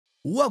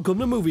Welcome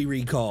to Movie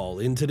Recall.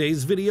 In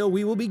today's video,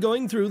 we will be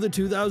going through the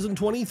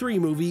 2023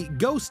 movie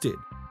Ghosted.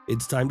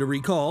 It's time to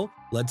recall,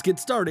 let's get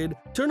started,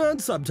 turn on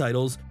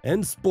subtitles,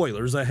 and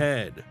spoilers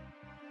ahead.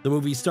 The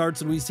movie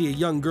starts and we see a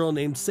young girl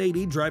named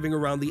Sadie driving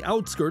around the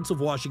outskirts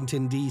of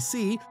Washington,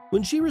 D.C.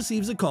 when she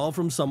receives a call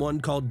from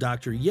someone called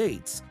Dr.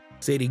 Yates.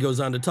 Sadie goes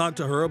on to talk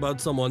to her about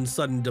someone's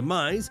sudden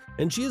demise,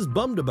 and she is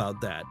bummed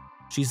about that.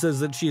 She says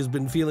that she has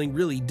been feeling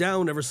really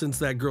down ever since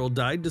that girl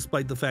died,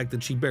 despite the fact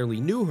that she barely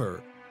knew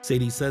her.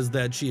 Sadie says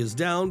that she is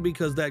down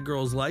because that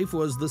girl's life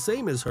was the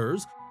same as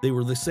hers, they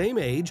were the same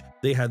age,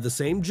 they had the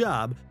same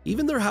job,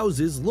 even their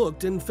houses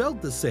looked and felt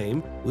the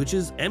same, which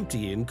is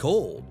empty and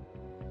cold.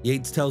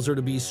 Yates tells her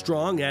to be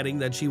strong, adding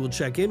that she will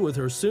check in with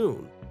her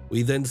soon.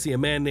 We then see a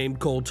man named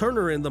Cole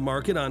Turner in the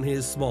market on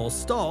his small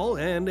stall,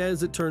 and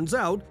as it turns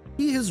out,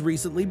 he has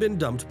recently been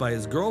dumped by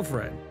his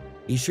girlfriend.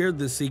 He shared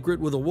this secret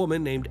with a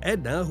woman named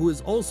Edna, who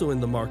is also in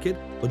the market,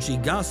 but she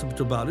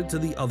gossiped about it to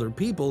the other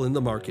people in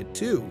the market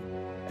too.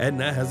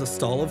 Edna has a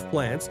stall of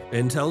plants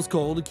and tells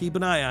Cole to keep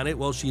an eye on it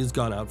while she has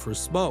gone out for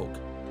smoke.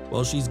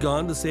 While she's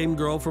gone, the same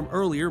girl from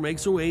earlier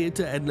makes her way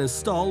into Edna's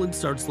stall and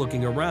starts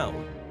looking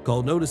around.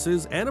 Cole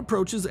notices and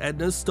approaches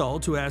Edna's stall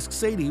to ask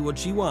Sadie what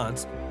she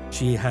wants.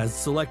 She has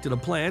selected a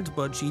plant,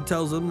 but she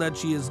tells him that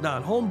she is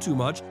not home too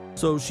much,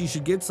 so she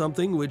should get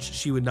something which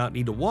she would not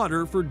need to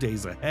water for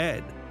days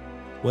ahead.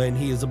 When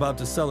he is about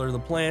to sell her the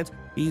plant,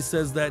 he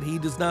says that he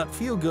does not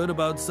feel good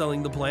about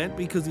selling the plant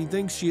because he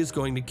thinks she is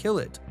going to kill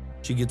it.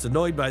 She gets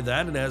annoyed by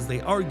that, and as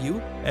they argue,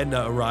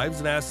 Edna arrives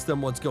and asks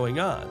them what's going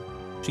on.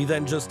 She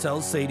then just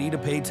tells Sadie to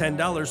pay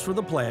 $10 for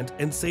the plant,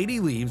 and Sadie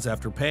leaves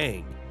after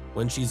paying.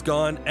 When she's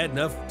gone,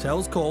 Edna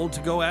tells Cole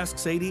to go ask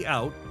Sadie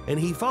out, and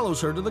he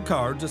follows her to the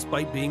car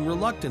despite being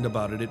reluctant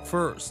about it at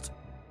first.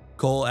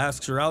 Cole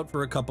asks her out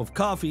for a cup of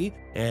coffee,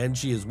 and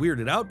she is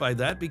weirded out by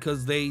that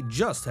because they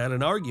just had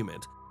an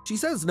argument. She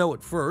says no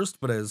at first,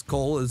 but as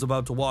Cole is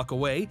about to walk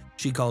away,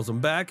 she calls him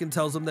back and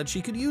tells him that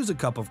she could use a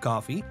cup of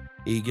coffee.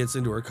 He gets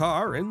into her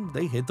car and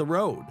they hit the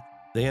road.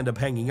 They end up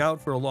hanging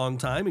out for a long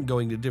time and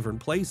going to different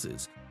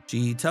places.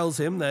 She tells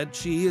him that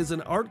she is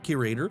an art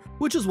curator,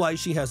 which is why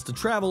she has to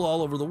travel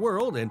all over the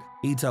world, and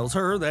he tells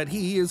her that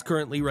he is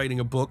currently writing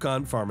a book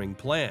on farming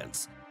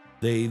plants.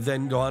 They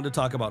then go on to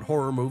talk about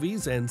horror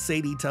movies, and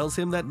Sadie tells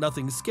him that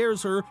nothing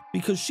scares her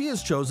because she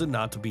has chosen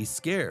not to be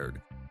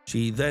scared.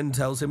 She then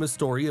tells him a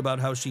story about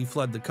how she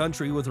fled the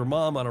country with her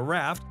mom on a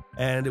raft,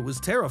 and it was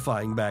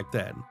terrifying back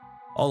then.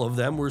 All of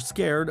them were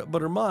scared,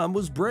 but her mom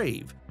was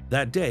brave.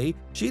 That day,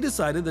 she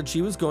decided that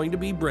she was going to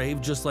be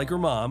brave just like her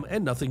mom,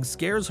 and nothing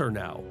scares her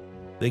now.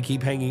 They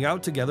keep hanging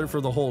out together for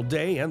the whole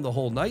day and the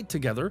whole night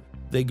together.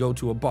 They go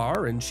to a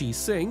bar and she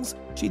sings.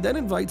 She then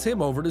invites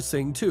him over to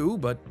sing too,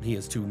 but he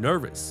is too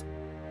nervous.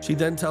 She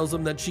then tells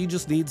him that she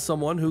just needs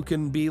someone who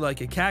can be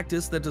like a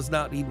cactus that does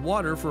not need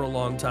water for a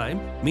long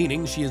time,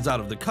 meaning she is out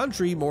of the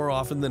country more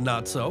often than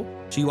not so.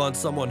 She wants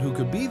someone who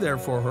could be there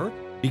for her,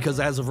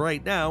 because as of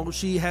right now,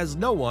 she has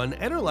no one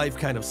and her life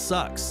kind of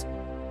sucks.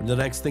 The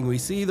next thing we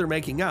see, they're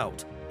making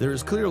out. There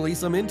is clearly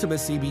some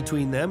intimacy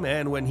between them,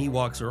 and when he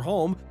walks her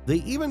home, they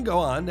even go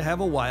on to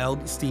have a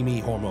wild, steamy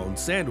hormone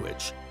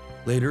sandwich.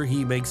 Later,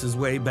 he makes his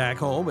way back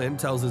home and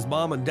tells his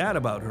mom and dad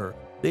about her.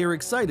 They are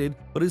excited,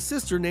 but his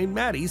sister named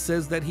Maddie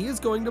says that he is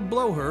going to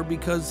blow her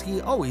because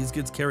he always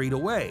gets carried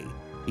away.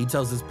 He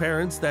tells his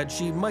parents that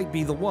she might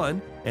be the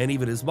one, and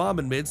even his mom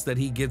admits that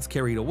he gets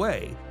carried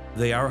away.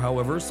 They are,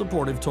 however,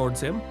 supportive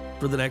towards him.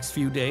 For the next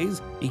few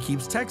days, he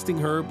keeps texting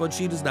her, but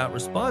she does not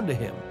respond to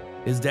him.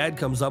 His dad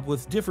comes up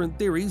with different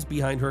theories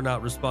behind her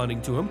not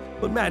responding to him,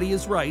 but Maddie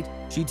is right.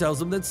 She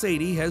tells him that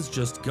Sadie has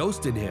just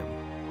ghosted him.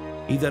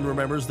 He then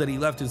remembers that he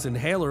left his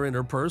inhaler in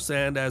her purse,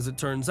 and as it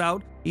turns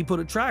out, he put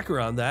a tracker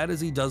on that as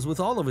he does with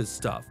all of his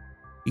stuff.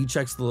 He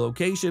checks the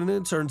location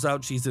and it turns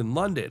out she's in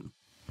London.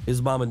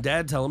 His mom and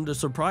dad tell him to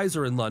surprise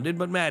her in London,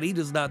 but Maddie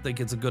does not think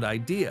it's a good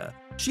idea.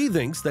 She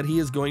thinks that he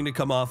is going to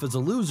come off as a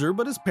loser,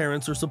 but his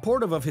parents are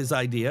supportive of his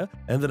idea,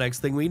 and the next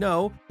thing we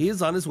know, he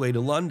is on his way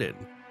to London.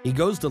 He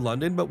goes to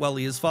London, but while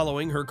he is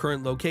following her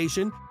current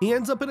location, he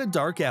ends up in a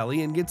dark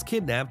alley and gets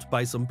kidnapped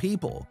by some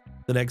people.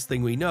 The next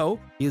thing we know,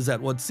 he is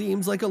at what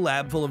seems like a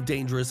lab full of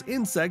dangerous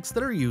insects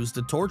that are used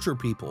to torture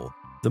people.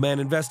 The man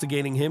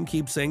investigating him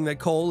keeps saying that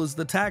Cole is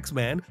the tax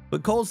man,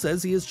 but Cole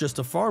says he is just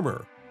a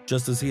farmer.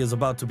 Just as he is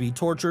about to be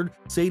tortured,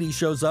 Sadie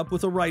shows up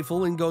with a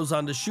rifle and goes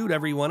on to shoot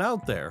everyone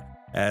out there.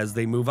 As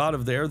they move out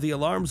of there, the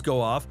alarms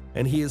go off,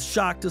 and he is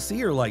shocked to see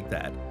her like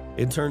that.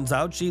 It turns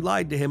out she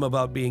lied to him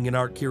about being an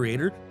art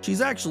curator.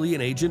 She's actually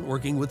an agent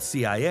working with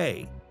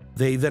CIA.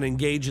 They then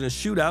engage in a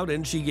shootout,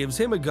 and she gives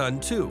him a gun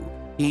too.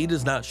 He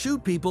does not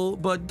shoot people,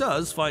 but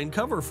does find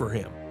cover for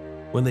him.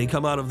 When they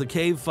come out of the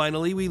cave,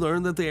 finally, we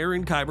learn that they are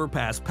in Khyber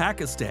Pass,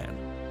 Pakistan.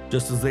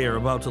 Just as they are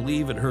about to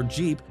leave in her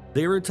Jeep,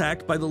 they are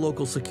attacked by the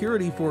local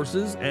security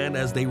forces, and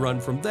as they run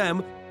from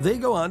them, they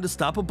go on to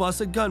stop a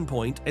bus at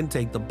gunpoint and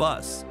take the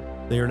bus.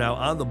 They are now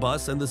on the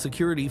bus, and the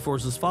security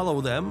forces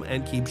follow them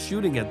and keep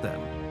shooting at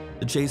them.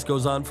 The chase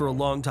goes on for a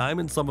long time,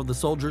 and some of the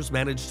soldiers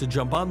manage to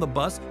jump on the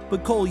bus,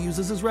 but Cole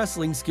uses his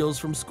wrestling skills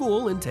from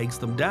school and takes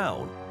them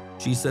down.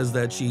 She says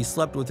that she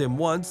slept with him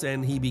once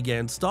and he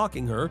began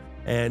stalking her,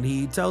 and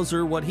he tells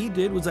her what he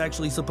did was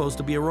actually supposed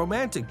to be a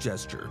romantic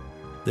gesture.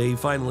 They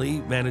finally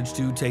manage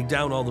to take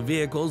down all the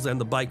vehicles and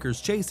the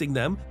bikers chasing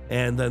them,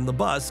 and then the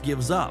bus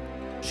gives up.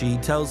 She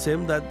tells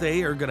him that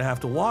they are going to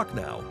have to walk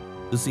now.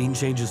 The scene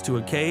changes to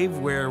a cave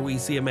where we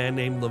see a man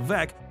named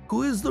Levesque,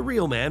 who is the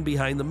real man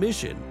behind the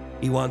mission.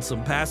 He wants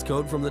some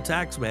passcode from the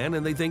taxman,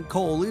 and they think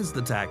Cole is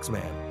the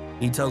taxman.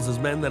 He tells his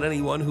men that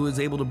anyone who is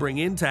able to bring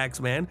in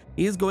taxman,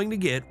 he is going to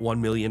get $1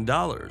 million.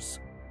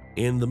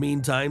 In the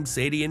meantime,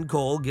 Sadie and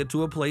Cole get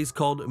to a place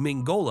called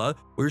Mingola,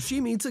 where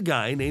she meets a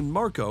guy named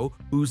Marco,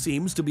 who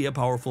seems to be a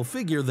powerful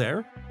figure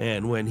there,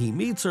 and when he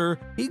meets her,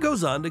 he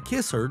goes on to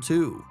kiss her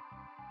too.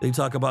 They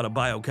talk about a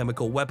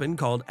biochemical weapon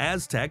called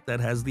Aztec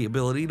that has the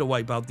ability to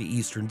wipe out the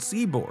eastern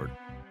seaboard.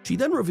 She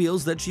then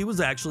reveals that she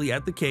was actually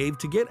at the cave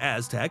to get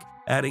Aztec,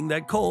 adding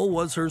that Cole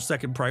was her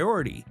second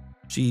priority.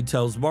 She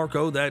tells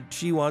Marco that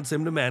she wants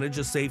him to manage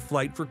a safe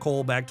flight for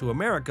Cole back to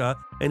America,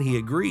 and he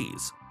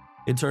agrees.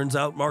 It turns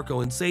out Marco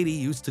and Sadie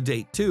used to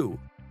date too.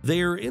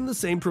 They're in the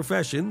same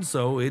profession,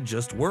 so it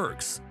just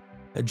works.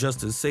 And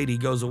just as Sadie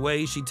goes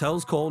away, she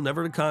tells Cole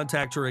never to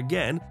contact her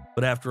again,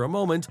 but after a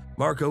moment,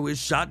 Marco is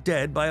shot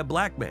dead by a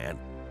black man.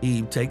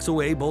 He takes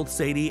away both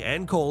Sadie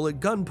and Cole at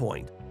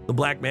gunpoint. The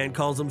black man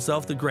calls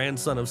himself the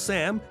grandson of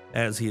Sam.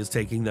 As he is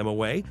taking them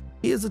away,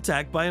 he is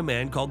attacked by a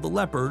man called the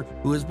Leopard,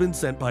 who has been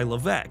sent by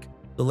Levesque.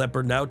 The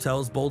Leopard now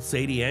tells both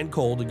Sadie and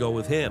Cole to go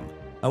with him.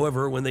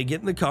 However, when they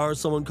get in the car,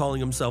 someone calling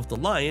himself the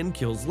Lion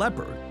kills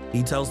Leopard.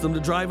 He tells them to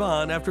drive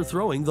on after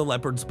throwing the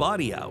Leopard's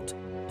body out.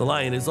 The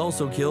Lion is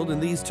also killed,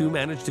 and these two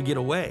manage to get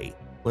away.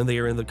 When they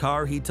are in the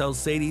car, he tells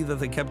Sadie that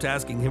they kept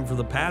asking him for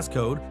the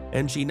passcode,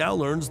 and she now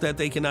learns that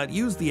they cannot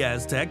use the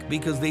Aztec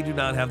because they do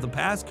not have the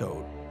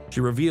passcode.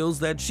 She reveals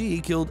that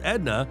she killed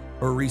Edna,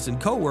 her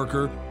recent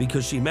co-worker,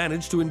 because she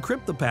managed to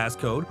encrypt the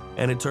passcode,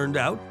 and it turned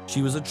out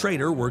she was a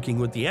traitor working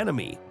with the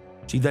enemy.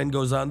 She then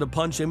goes on to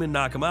punch him and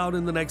knock him out,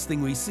 and the next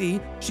thing we see,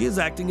 she is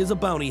acting as a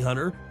bounty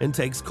hunter and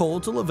takes Cole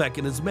to Levesque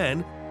and his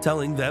men,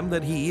 telling them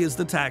that he is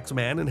the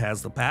taxman and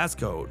has the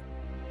passcode.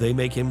 They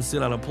make him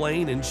sit on a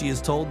plane, and she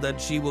is told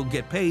that she will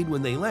get paid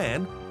when they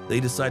land. They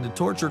decide to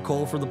torture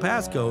Cole for the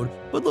passcode,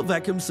 but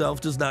Levesque himself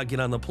does not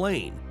get on the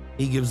plane.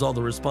 He gives all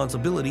the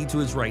responsibility to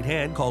his right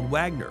hand called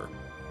Wagner.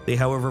 They,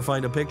 however,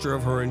 find a picture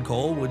of her and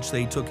Cole, which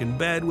they took in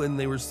bed when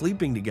they were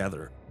sleeping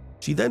together.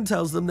 She then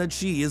tells them that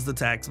she is the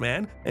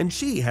taxman, and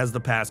she has the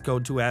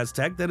passcode to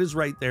Aztec that is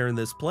right there in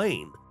this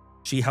plane.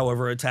 She,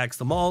 however, attacks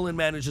them all and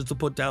manages to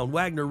put down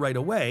Wagner right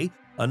away.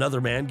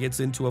 Another man gets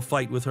into a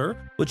fight with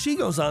her, but she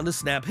goes on to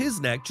snap his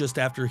neck just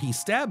after he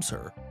stabs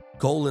her.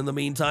 Cole, in the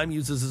meantime,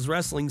 uses his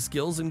wrestling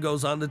skills and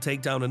goes on to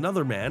take down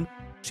another man.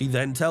 She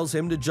then tells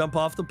him to jump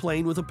off the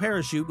plane with a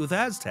parachute with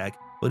Aztec,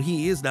 but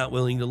he is not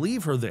willing to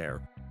leave her there.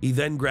 He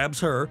then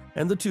grabs her,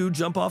 and the two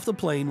jump off the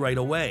plane right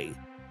away.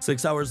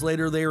 6 hours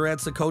later, they are at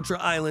Socotra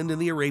Island in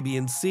the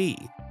Arabian Sea.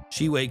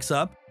 She wakes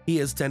up. He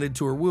has tended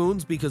to her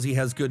wounds because he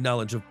has good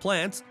knowledge of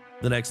plants.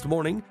 The next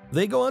morning,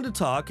 they go on to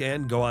talk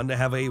and go on to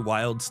have a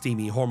wild,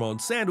 steamy hormone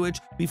sandwich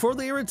before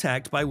they are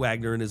attacked by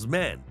Wagner and his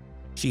men.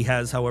 She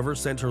has, however,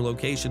 sent her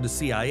location to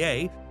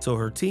CIA, so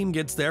her team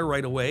gets there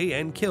right away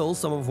and kills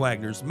some of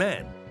Wagner's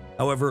men.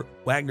 However,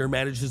 Wagner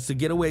manages to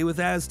get away with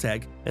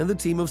Aztec, and the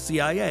team of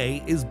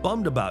CIA is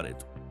bummed about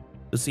it.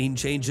 The scene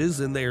changes,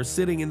 and they are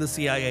sitting in the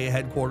CIA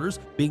headquarters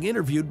being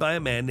interviewed by a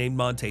man named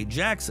Monte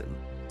Jackson.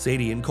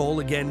 Sadie and Cole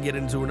again get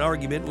into an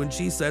argument when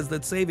she says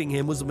that saving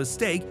him was a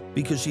mistake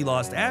because she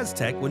lost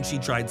Aztec when she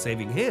tried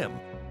saving him.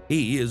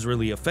 He is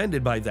really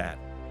offended by that.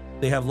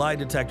 They have lie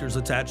detectors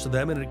attached to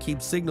them, and it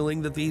keeps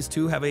signaling that these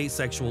two have a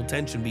sexual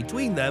tension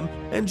between them,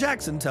 and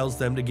Jackson tells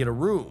them to get a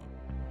room.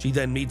 She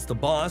then meets the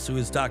boss, who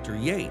is Dr.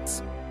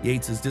 Yates.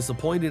 Yates is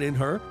disappointed in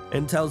her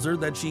and tells her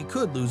that she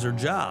could lose her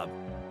job.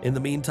 In the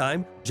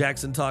meantime,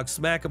 Jackson talks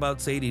smack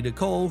about Sadie to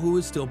Cole, who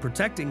is still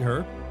protecting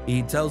her.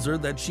 He tells her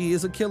that she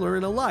is a killer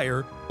and a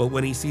liar, but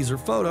when he sees her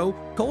photo,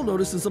 Cole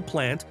notices a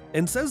plant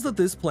and says that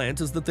this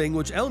plant is the thing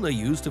which Elna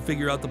used to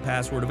figure out the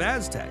password of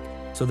Aztec,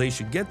 so they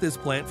should get this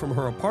plant from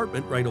her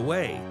apartment right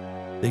away.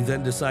 They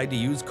then decide to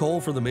use Cole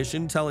for the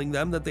mission, telling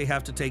them that they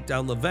have to take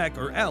down Levesque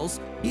or else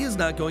he is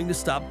not going to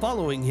stop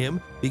following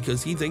him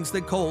because he thinks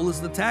that Cole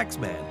is the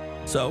taxman,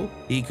 so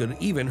he could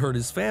even hurt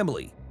his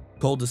family.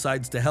 Cole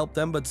decides to help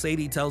them, but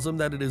Sadie tells him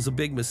that it is a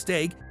big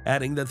mistake,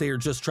 adding that they are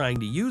just trying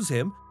to use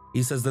him.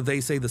 He says that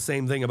they say the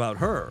same thing about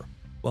her.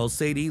 While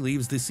Sadie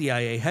leaves the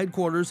CIA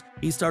headquarters,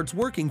 he starts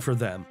working for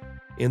them.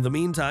 In the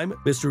meantime,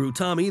 Mr.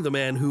 Utami, the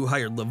man who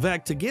hired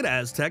Levesque to get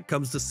Aztec,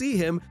 comes to see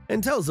him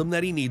and tells him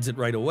that he needs it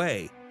right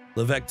away.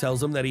 Levesque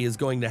tells him that he is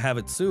going to have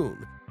it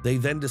soon. They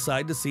then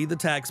decide to see the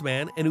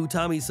taxman, and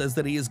Utami says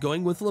that he is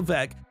going with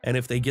Levesque, and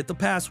if they get the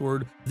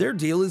password, their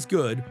deal is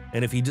good,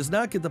 and if he does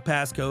not get the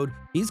passcode,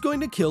 he's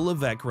going to kill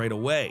Levesque right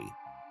away.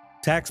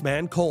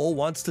 Taxman Cole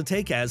wants to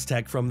take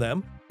Aztec from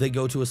them. They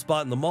go to a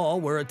spot in the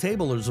mall where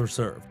tablers are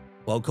served.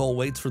 While Cole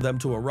waits for them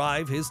to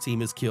arrive, his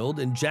team is killed,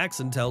 and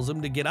Jackson tells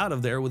him to get out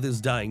of there with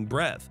his dying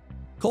breath.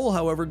 Cole,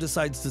 however,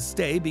 decides to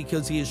stay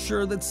because he is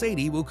sure that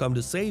Sadie will come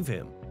to save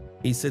him.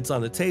 He sits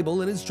on a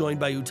table and is joined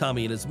by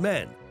Utami and his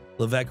men.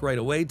 Levesque right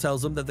away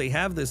tells him that they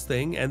have this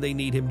thing and they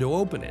need him to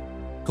open it.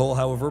 Cole,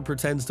 however,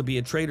 pretends to be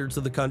a traitor to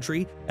the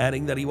country,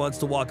 adding that he wants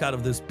to walk out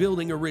of this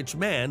building a rich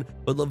man,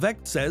 but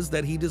Levesque says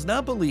that he does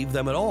not believe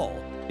them at all.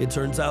 It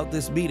turns out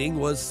this meeting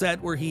was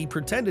set where he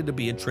pretended to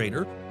be a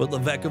traitor, but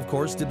Levesque of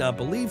course did not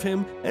believe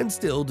him and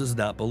still does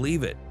not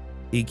believe it.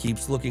 He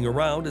keeps looking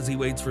around as he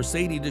waits for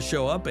Sadie to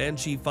show up, and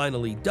she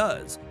finally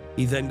does.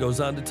 He then goes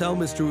on to tell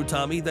Mr.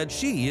 Utami that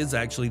she is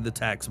actually the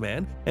tax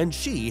man and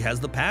she has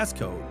the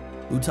passcode.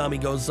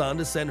 Utami goes on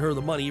to send her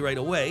the money right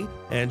away,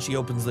 and she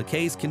opens the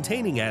case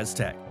containing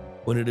Aztec.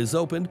 When it is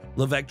opened,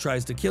 Levesque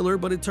tries to kill her,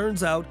 but it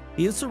turns out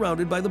he is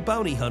surrounded by the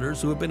bounty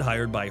hunters who have been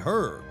hired by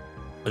her.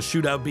 A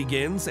shootout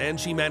begins, and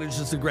she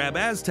manages to grab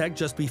Aztec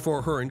just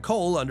before her and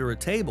Cole under a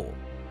table.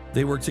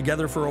 They work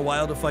together for a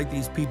while to fight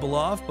these people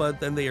off, but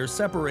then they are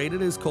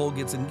separated as Cole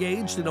gets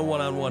engaged in a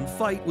one-on-one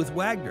fight with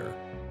Wagner.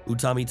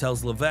 Utami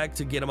tells Levesque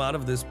to get him out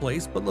of this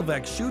place, but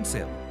Levesque shoots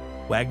him.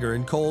 Wagner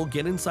and Cole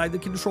get inside the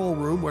control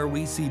room where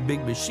we see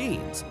big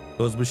machines.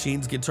 Those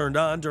machines get turned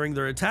on during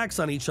their attacks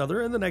on each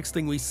other, and the next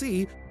thing we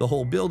see, the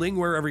whole building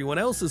where everyone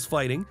else is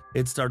fighting,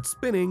 it starts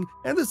spinning,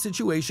 and the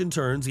situation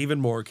turns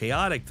even more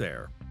chaotic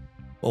there.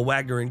 While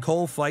Wagner and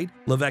Cole fight,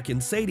 Levesque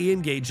and Sadie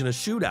engage in a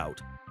shootout.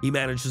 He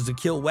manages to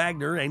kill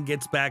Wagner and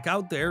gets back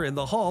out there in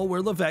the hall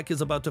where Levesque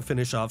is about to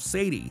finish off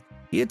Sadie.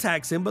 He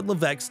attacks him, but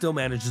Levesque still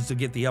manages to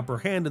get the upper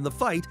hand in the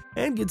fight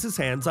and gets his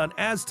hands on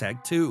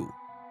Aztec too.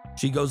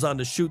 She goes on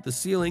to shoot the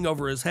ceiling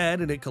over his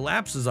head and it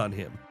collapses on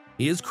him.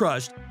 He is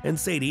crushed, and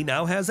Sadie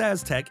now has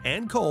Aztec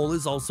and Cole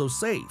is also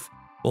safe.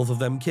 Both of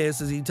them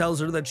kiss as he tells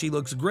her that she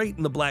looks great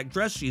in the black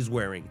dress she's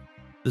wearing.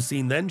 The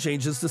scene then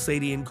changes to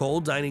Sadie and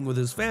Cole dining with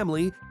his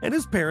family, and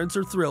his parents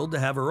are thrilled to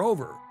have her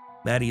over.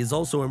 Maddie is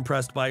also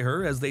impressed by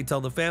her as they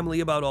tell the family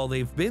about all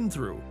they've been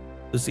through.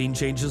 The scene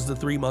changes to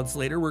 3 months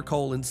later where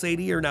Cole and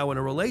Sadie are now in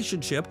a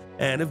relationship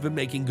and have been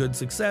making good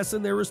success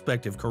in their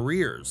respective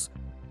careers.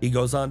 He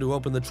goes on to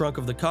open the trunk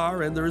of the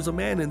car and there is a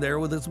man in there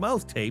with his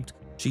mouth taped.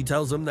 She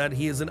tells him that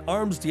he is an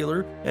arms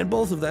dealer and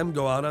both of them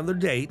go out on their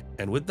date,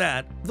 and with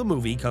that, the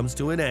movie comes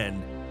to an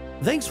end.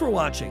 Thanks for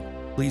watching.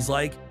 Please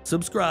like,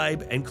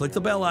 subscribe, and click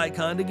the bell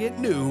icon to get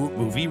new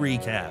movie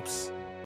recaps.